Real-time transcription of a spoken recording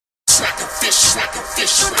fish, like a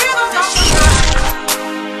fish, like a fish.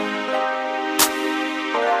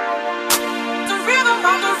 The rhythm of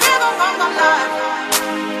my life.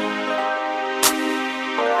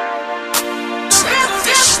 Like a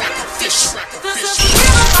fish, like a fish, like a fish. This is the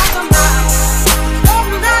rhythm of the night. Oh,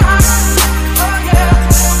 night. Oh, yeah.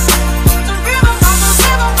 The rhythm of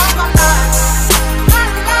my life.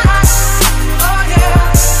 Night. Oh, yeah.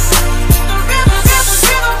 The rhythm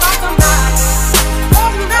of the night.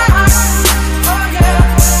 Oh, night. Oh, yeah.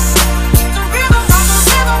 The rhythm of my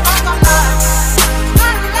life. Night.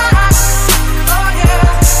 Oh, yeah.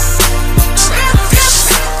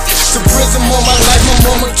 The rhythm of my life, my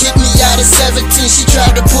mama kicked me out at 17. She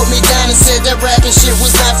tried to put me down and said that rapping shit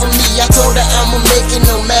was not for me. I told her I'ma make it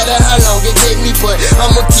no matter how long it take me, but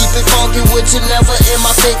I'ma keep it funky with you, never in my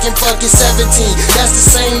faking fucking 17. That's the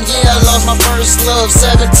same year I lost my first love,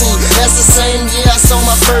 17. That's the same year I sold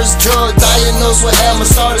my first drug, diagnosed with asthma,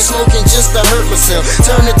 started smoking just to hurt myself.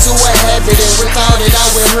 Turned it to a habit and without it I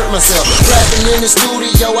would hurt myself. Rapping in the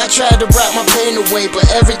studio, I tried to rap my pain away, but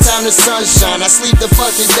every time the sun shine, I sleep the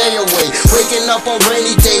fucking day away. Waking up on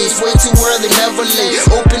rainy days, way too early, never late.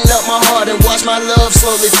 Open up my heart and watch my love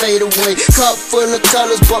slowly fade away. Cup full of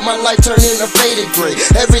colors, but my life turned into faded gray.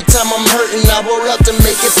 Every time I'm hurting, I roll up to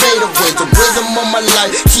make it fade away. The rhythm of my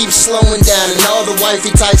life keeps slowing down, and all the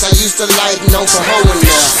wifey types I used to like, known for hoeing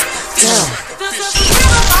now. Damn. This is the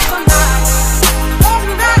rhythm of the night. Oh,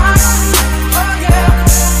 night. Oh, yeah.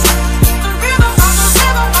 The rhythm of my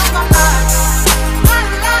life. Night.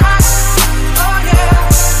 Oh, yeah.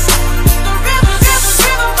 The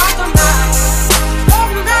rhythm of the night. Oh,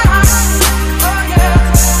 night. Oh, yeah.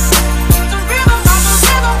 The rhythm of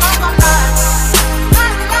my life.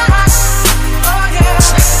 Night. Oh, yeah.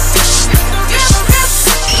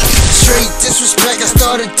 Straight disrespect, I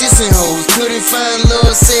started dissing hoes. Couldn't find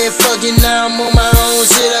love, said fuck it, now I'm on my own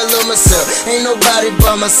shit, I love myself. Ain't nobody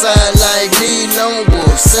by my side like me, lone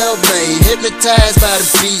wolf, self-made, hypnotized by the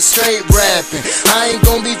beat, straight rapping. I ain't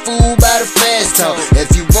gon' be fooled by the fast talk.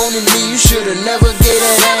 If you wanted me, you should've never gave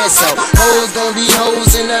that ass out. Hoes gon' be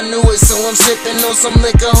hoes and I knew it, so I'm sipping on some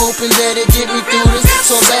liquor, hoping that it get me through this.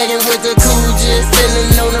 So I'm bagging with the cool jet, feeling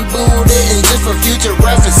on the booty, and just for future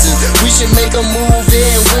references, we should make a movie,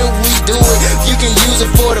 and when we do it, you can use it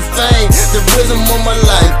for the fame. The rhythm of my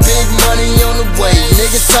life, big money on the way.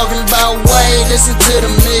 Niggas talking about way, listen to the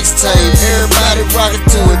mixtape. Everybody rockin'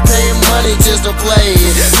 to it, paying money just to play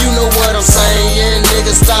it. You know what I'm saying, yeah,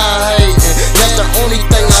 niggas start hating. That's the only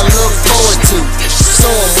thing I look forward to, so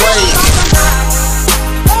I'm waiting.